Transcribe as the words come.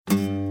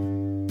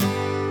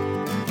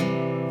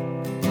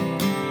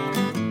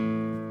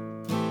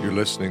You're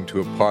listening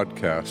to a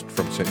podcast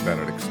from St.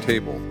 Benedict's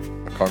Table,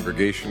 a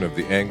congregation of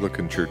the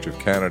Anglican Church of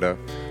Canada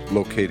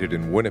located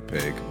in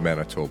Winnipeg,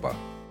 Manitoba.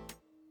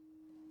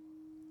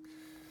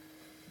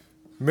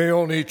 May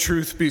only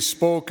truth be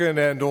spoken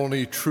and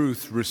only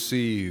truth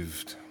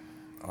received.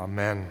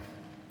 Amen.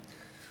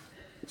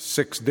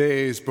 6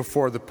 days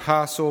before the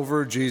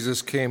Passover,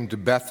 Jesus came to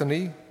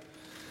Bethany,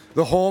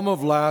 the home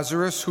of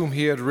Lazarus, whom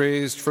he had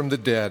raised from the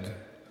dead.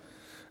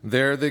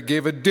 There they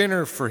gave a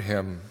dinner for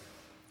him.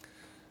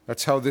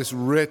 That's how this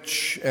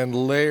rich and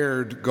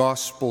layered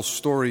gospel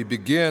story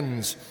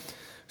begins.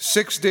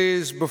 6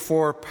 days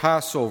before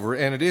Passover,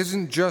 and it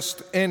isn't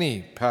just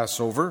any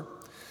Passover,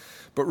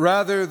 but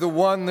rather the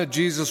one that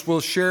Jesus will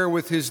share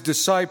with his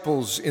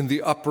disciples in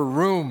the upper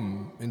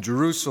room in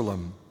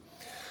Jerusalem.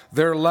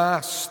 Their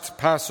last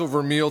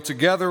Passover meal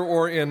together,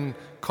 or in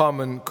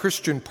common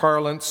Christian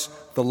parlance,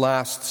 the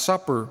Last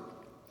Supper.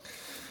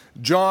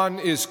 John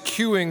is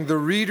cueing the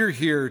reader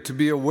here to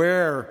be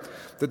aware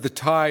that the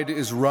tide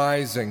is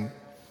rising,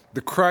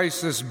 the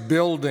crisis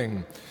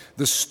building,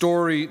 the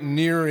story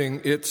nearing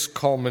its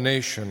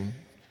culmination.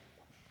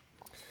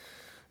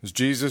 As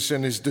Jesus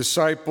and his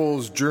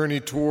disciples journey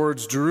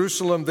towards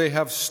Jerusalem, they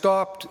have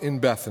stopped in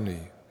Bethany,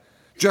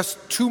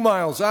 just 2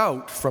 miles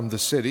out from the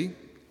city,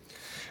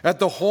 at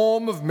the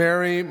home of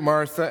Mary,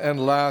 Martha,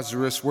 and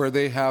Lazarus, where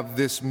they have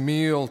this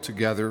meal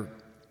together.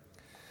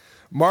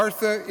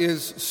 Martha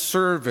is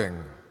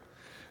serving.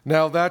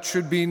 Now, that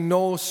should be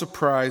no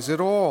surprise at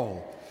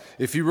all.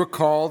 If you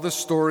recall the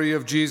story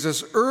of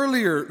Jesus'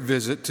 earlier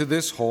visit to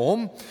this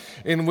home,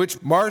 in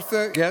which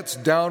Martha gets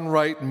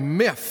downright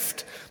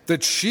miffed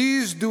that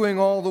she's doing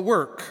all the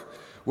work,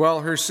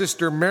 while her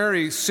sister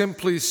Mary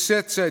simply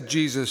sits at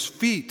Jesus'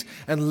 feet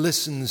and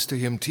listens to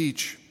him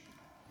teach.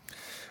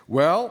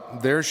 Well,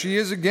 there she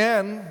is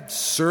again,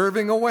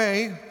 serving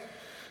away,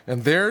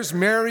 and there's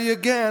Mary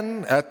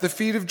again at the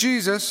feet of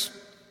Jesus.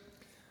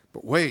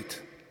 But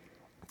wait,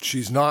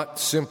 she's not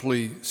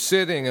simply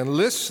sitting and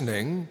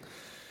listening.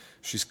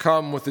 She's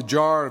come with a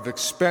jar of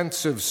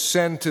expensive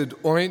scented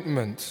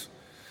ointment.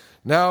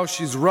 Now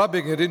she's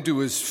rubbing it into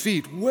his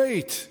feet.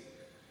 Wait,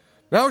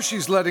 now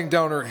she's letting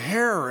down her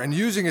hair and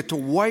using it to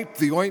wipe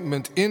the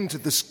ointment into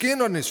the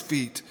skin on his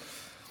feet.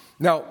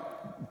 Now,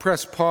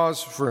 press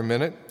pause for a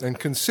minute and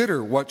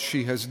consider what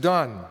she has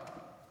done.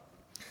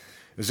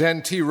 As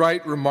N.T.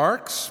 Wright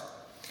remarks,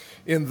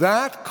 in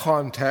that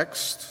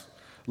context,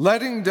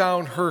 letting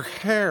down her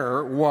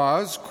hair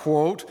was,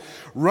 quote,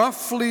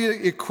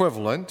 roughly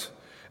equivalent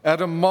at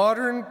a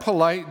modern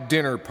polite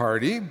dinner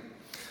party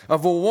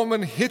of a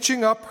woman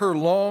hitching up her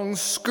long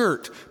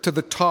skirt to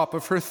the top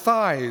of her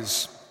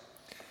thighs.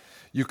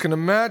 You can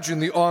imagine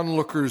the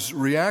onlooker's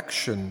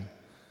reaction.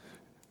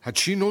 Had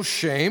she no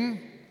shame?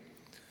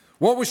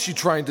 What was she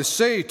trying to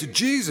say to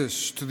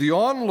Jesus, to the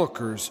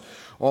onlookers?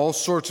 All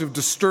sorts of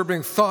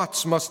disturbing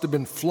thoughts must have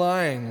been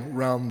flying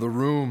round the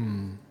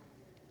room.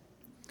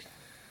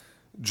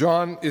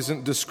 John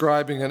isn't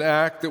describing an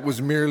act that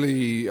was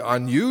merely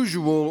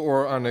unusual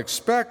or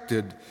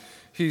unexpected.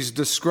 He's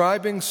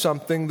describing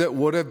something that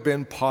would have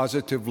been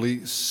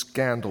positively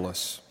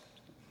scandalous.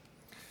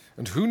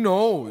 And who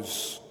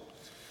knows,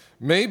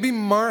 maybe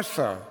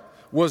Martha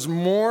was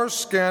more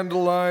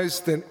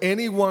scandalized than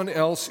anyone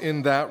else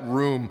in that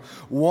room,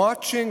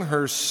 watching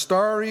her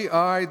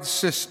starry-eyed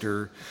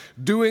sister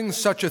doing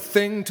such a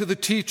thing to the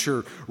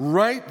teacher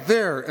right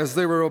there as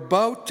they were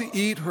about to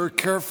eat her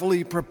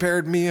carefully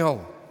prepared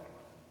meal.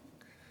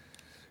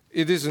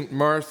 It isn't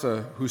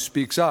Martha who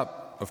speaks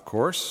up, of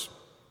course,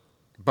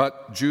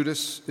 but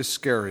Judas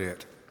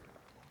Iscariot.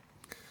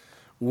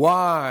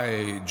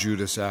 Why,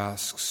 Judas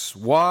asks,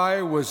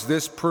 why was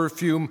this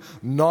perfume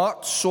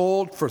not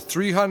sold for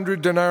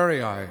 300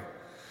 denarii,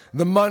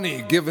 the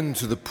money given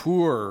to the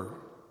poor?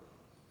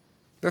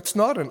 That's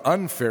not an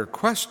unfair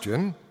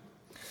question,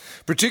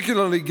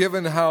 particularly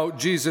given how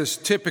Jesus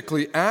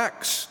typically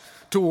acts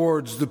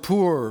towards the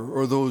poor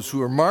or those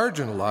who are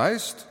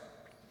marginalized.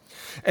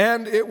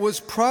 And it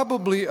was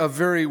probably a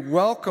very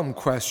welcome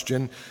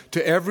question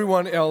to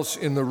everyone else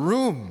in the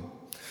room,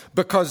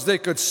 because they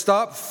could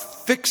stop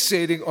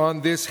fixating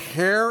on this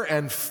hair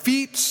and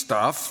feet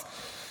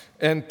stuff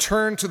and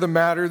turn to the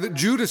matter that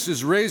Judas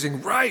is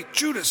raising. Right,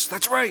 Judas,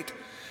 that's right.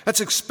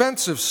 That's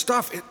expensive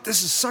stuff.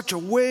 This is such a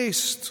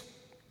waste.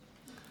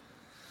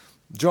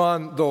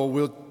 John, though,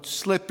 will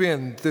slip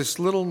in this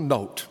little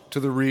note to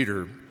the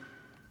reader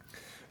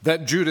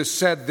that Judas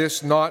said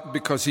this not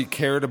because he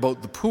cared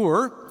about the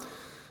poor,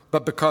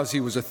 but because he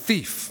was a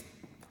thief.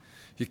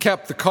 He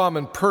kept the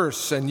common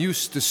purse and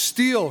used to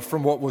steal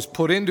from what was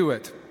put into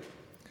it.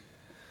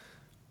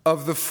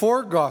 Of the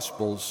 4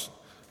 Gospels,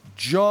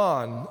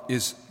 John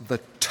is the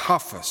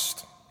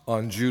toughest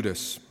on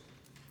Judas.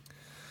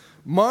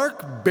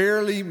 Mark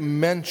barely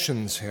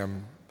mentions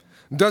him,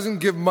 doesn't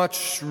give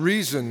much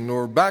reason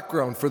or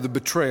background for the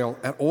betrayal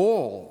at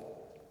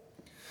all.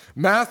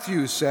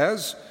 Matthew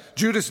says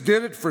Judas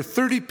did it for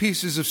 30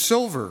 pieces of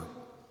silver.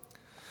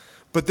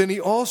 But then he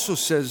also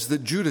says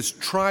that Judas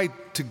tried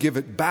to give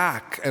it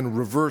back and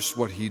reverse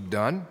what he'd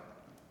done.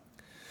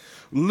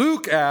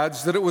 Luke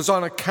adds that it was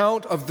on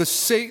account of the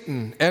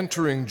Satan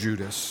entering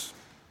Judas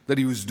that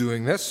he was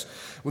doing this.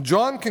 Well,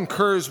 John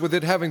concurs with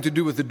it having to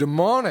do with the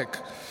demonic,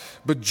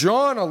 but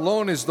John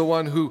alone is the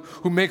one who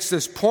makes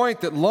this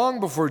point that long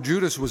before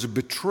Judas was a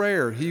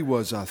betrayer, he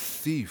was a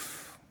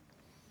thief.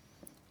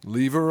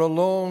 Leave her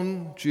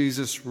alone,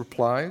 Jesus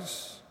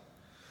replies.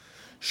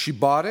 She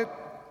bought it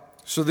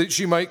so that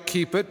she might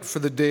keep it for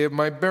the day of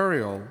my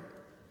burial.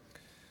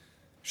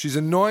 She's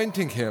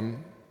anointing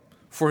him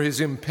for his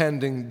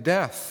impending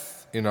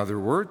death, in other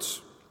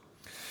words.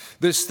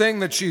 This thing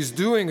that she's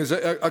doing is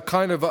a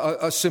kind of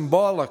a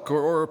symbolic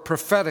or a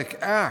prophetic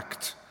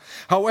act,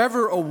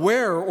 however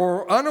aware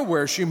or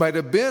unaware she might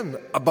have been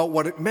about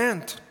what it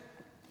meant.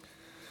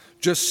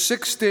 Just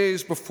 6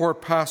 days before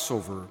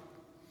Passover,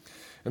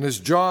 and as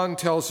John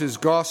tells his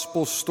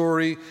gospel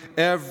story,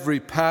 every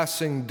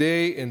passing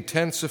day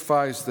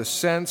intensifies the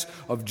sense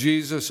of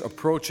Jesus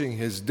approaching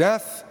his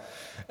death,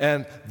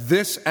 and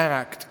this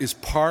act is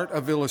part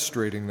of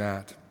illustrating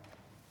that.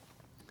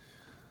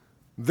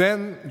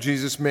 Then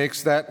Jesus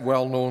makes that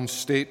well-known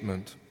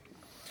statement,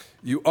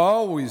 "You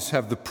always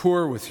have the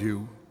poor with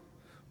you,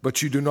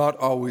 but you do not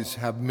always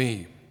have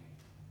me."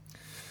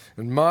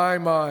 And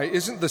my,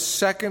 isn't the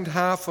second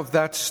half of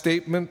that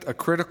statement a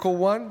critical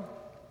one?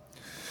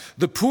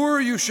 The poor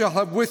you shall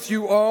have with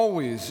you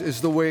always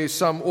is the way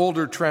some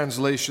older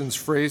translations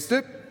phrased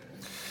it.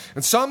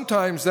 And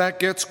sometimes that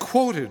gets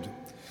quoted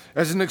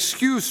as an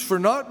excuse for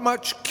not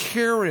much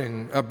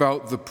caring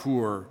about the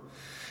poor,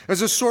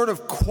 as a sort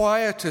of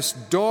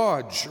quietist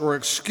dodge or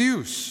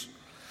excuse,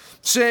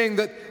 saying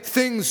that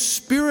things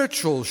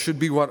spiritual should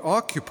be what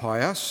occupy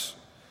us,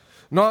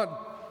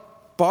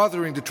 not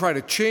bothering to try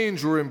to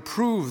change or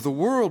improve the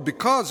world,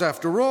 because,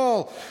 after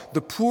all,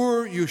 the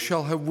poor you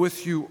shall have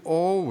with you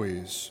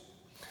always.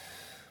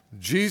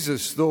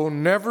 Jesus, though,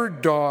 never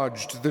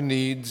dodged the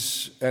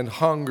needs and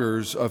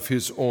hungers of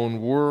his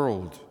own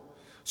world.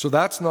 So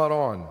that's not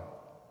on.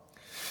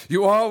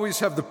 You always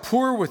have the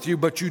poor with you,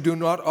 but you do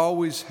not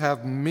always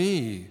have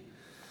me,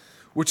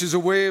 which is a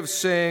way of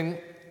saying,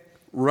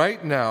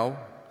 right now,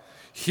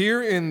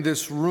 here in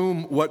this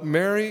room, what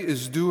Mary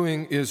is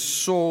doing is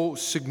so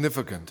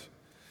significant,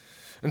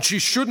 and she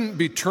shouldn't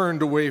be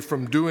turned away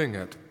from doing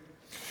it.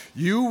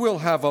 You will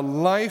have a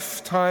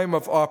lifetime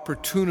of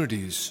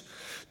opportunities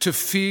to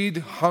feed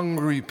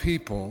hungry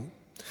people,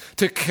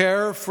 to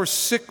care for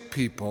sick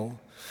people,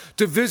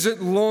 to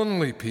visit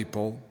lonely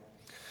people.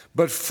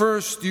 But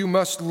first, you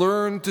must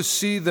learn to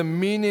see the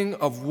meaning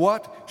of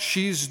what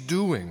she's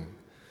doing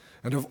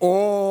and of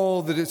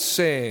all that it's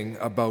saying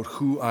about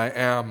who I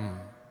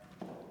am.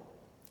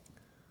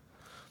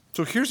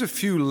 So here's a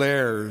few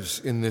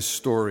layers in this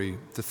story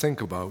to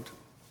think about.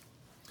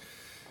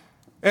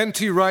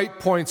 N.T. Wright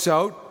points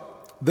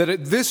out that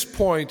at this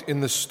point in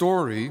the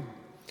story,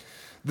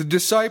 the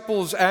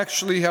disciples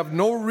actually have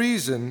no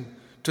reason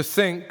to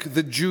think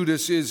that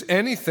Judas is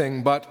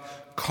anything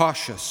but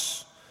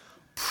cautious,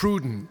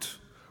 prudent,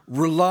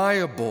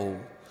 reliable,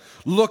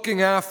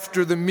 looking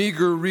after the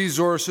meager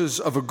resources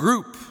of a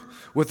group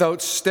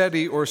without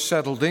steady or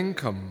settled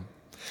income,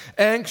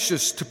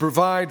 anxious to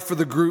provide for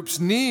the group's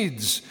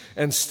needs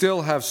and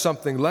still have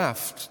something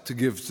left to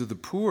give to the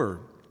poor.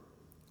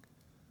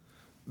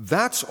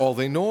 That's all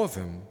they know of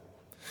him.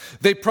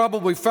 They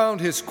probably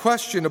found his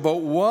question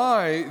about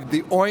why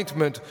the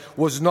ointment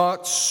was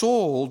not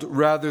sold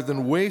rather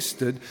than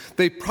wasted,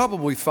 they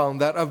probably found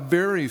that a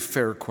very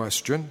fair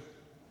question.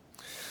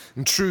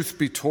 And truth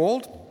be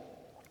told,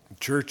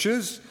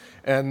 churches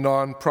and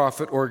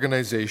nonprofit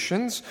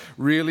organizations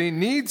really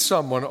need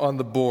someone on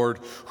the board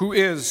who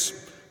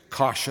is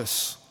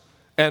cautious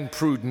and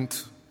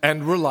prudent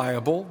and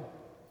reliable,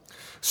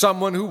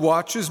 someone who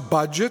watches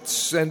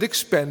budgets and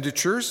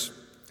expenditures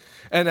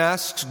and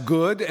asks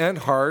good and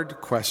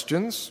hard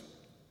questions.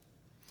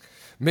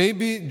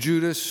 Maybe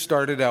Judas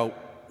started out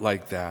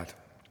like that,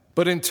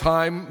 but in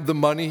time, the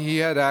money he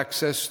had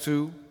access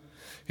to,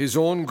 his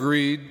own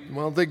greed,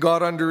 well, they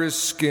got under his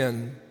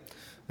skin,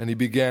 and he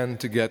began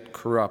to get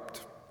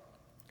corrupt.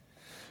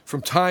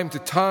 From time to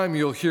time,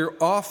 you'll hear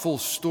awful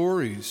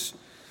stories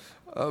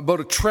about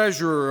a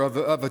treasurer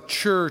of a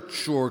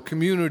church or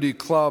community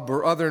club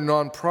or other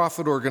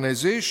nonprofit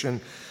organization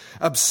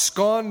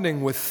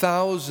absconding with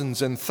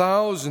thousands and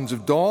thousands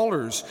of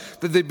dollars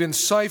that they've been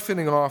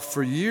siphoning off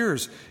for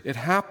years. It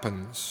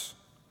happens.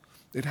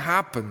 It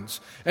happens.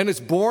 And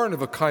it's born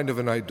of a kind of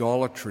an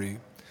idolatry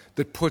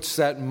that puts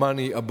that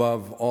money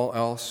above all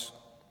else.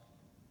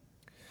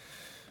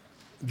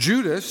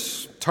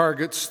 Judas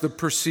targets the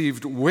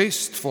perceived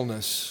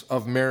wastefulness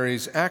of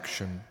Mary's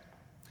action.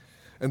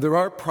 And there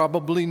are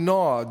probably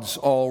nods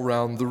all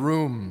around the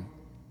room.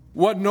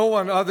 What no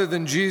one other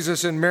than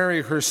Jesus and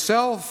Mary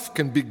herself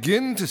can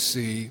begin to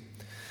see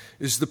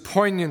is the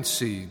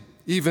poignancy,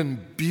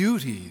 even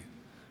beauty,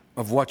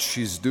 of what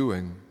she's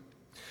doing.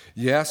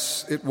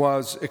 Yes, it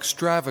was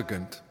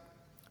extravagant,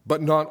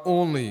 but not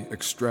only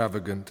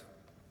extravagant.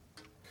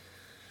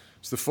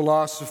 As the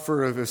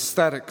philosopher of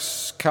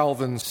aesthetics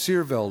Calvin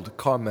Seerveld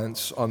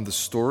comments on the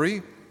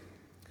story,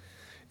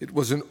 It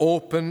was an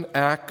open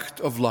act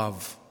of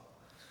love,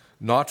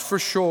 not for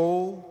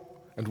show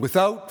and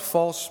without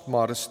false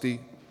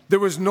modesty. There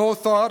was no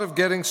thought of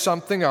getting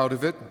something out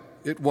of it.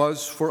 It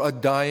was for a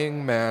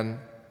dying man,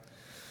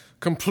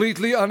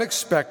 completely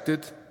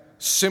unexpected,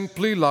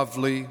 simply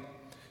lovely,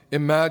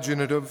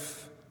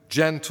 imaginative,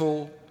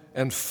 gentle,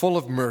 and full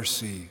of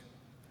mercy,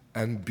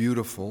 and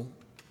beautiful.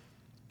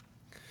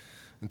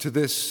 And to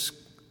this,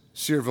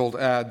 Seerveld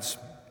adds,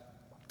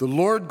 the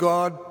Lord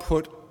God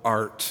put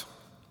art,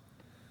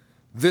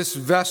 this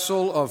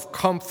vessel of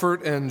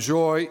comfort and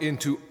joy,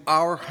 into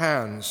our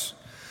hands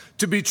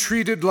to be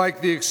treated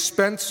like the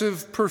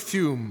expensive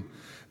perfume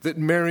that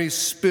Mary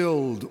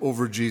spilled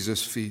over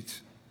Jesus' feet,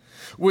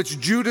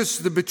 which Judas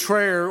the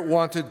betrayer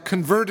wanted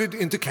converted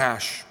into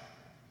cash.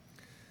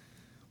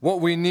 What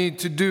we need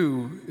to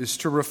do is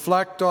to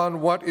reflect on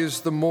what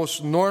is the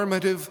most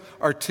normative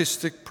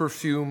artistic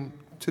perfume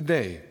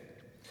today,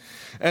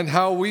 and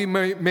how we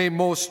may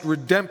most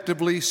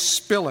redemptively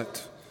spill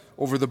it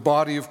over the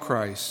body of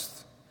Christ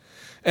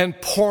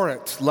and pour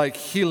it like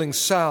healing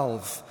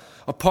salve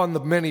upon the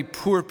many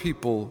poor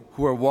people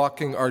who are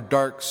walking our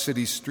dark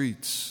city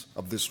streets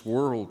of this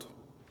world.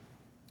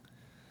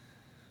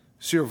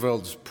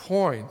 Seerveld's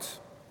point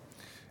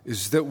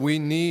is that we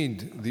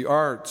need the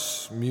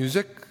arts,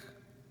 music,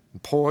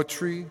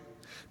 poetry,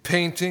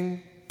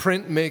 painting,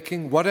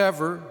 printmaking,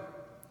 whatever.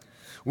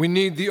 We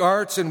need the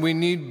arts and we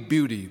need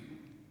beauty,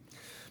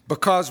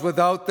 because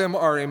without them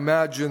our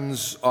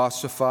imagines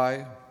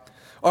ossify,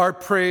 our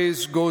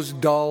praise goes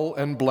dull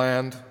and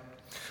bland,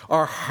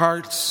 our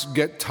hearts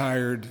get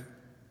tired.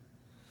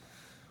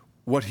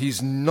 What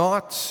he's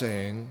not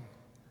saying,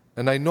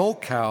 and I know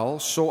Cal,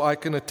 so I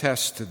can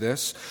attest to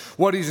this,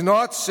 what he's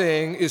not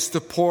saying is to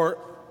pour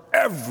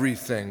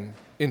everything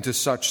into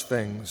such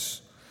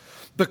things,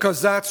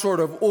 because that sort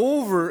of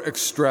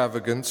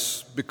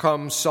over-extravagance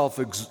becomes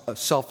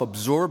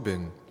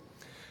self-absorbing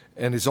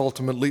and is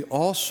ultimately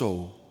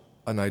also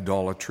an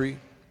idolatry.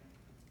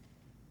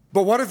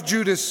 But what if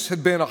Judas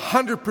had been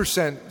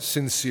 100%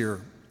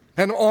 sincere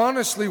and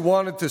honestly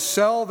wanted to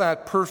sell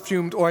that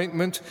perfumed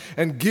ointment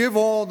and give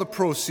all the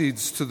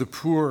proceeds to the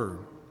poor?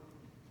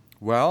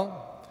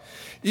 Well,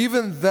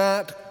 even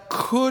that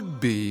could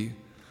be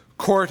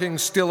courting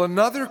still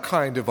another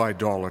kind of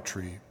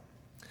idolatry,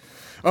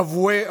 a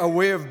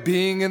way of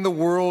being in the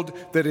world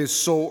that is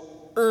so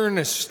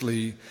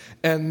earnestly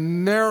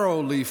and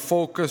narrowly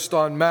focused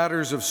on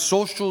matters of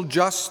social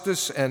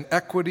justice and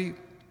equity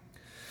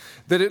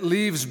that it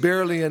leaves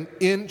barely an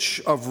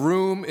inch of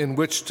room in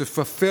which to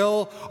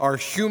fulfill our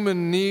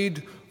human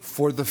need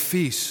for the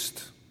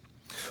feast,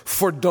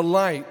 for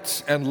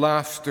delight and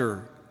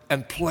laughter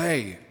and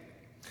play,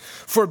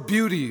 for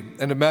beauty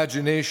and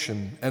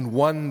imagination and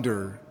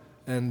wonder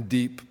and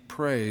deep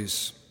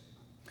praise.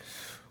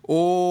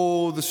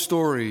 Oh, the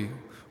story,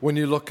 when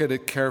you look at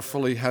it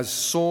carefully, has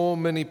so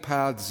many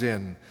paths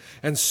in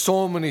and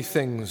so many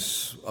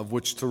things of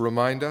which to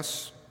remind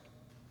us.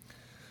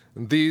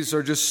 And these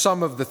are just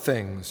some of the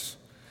things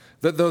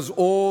that those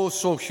oh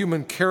so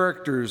human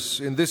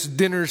characters in this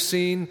dinner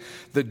scene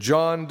that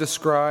John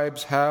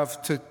describes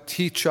have to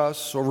teach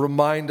us or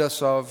remind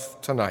us of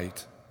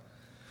tonight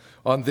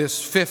on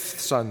this fifth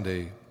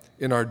Sunday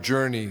in our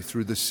journey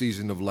through the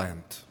season of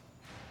Lent.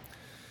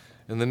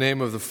 In the name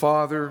of the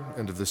Father,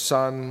 and of the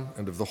Son,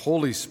 and of the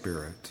Holy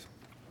Spirit.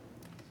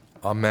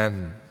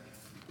 Amen.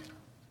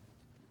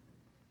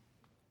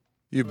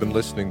 You've been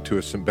listening to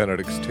a St.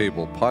 Benedict's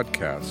Table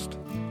podcast.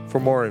 For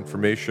more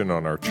information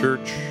on our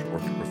church or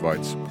to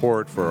provide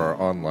support for our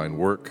online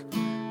work,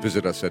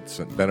 visit us at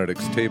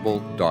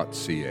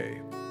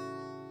stbenedictstable.ca.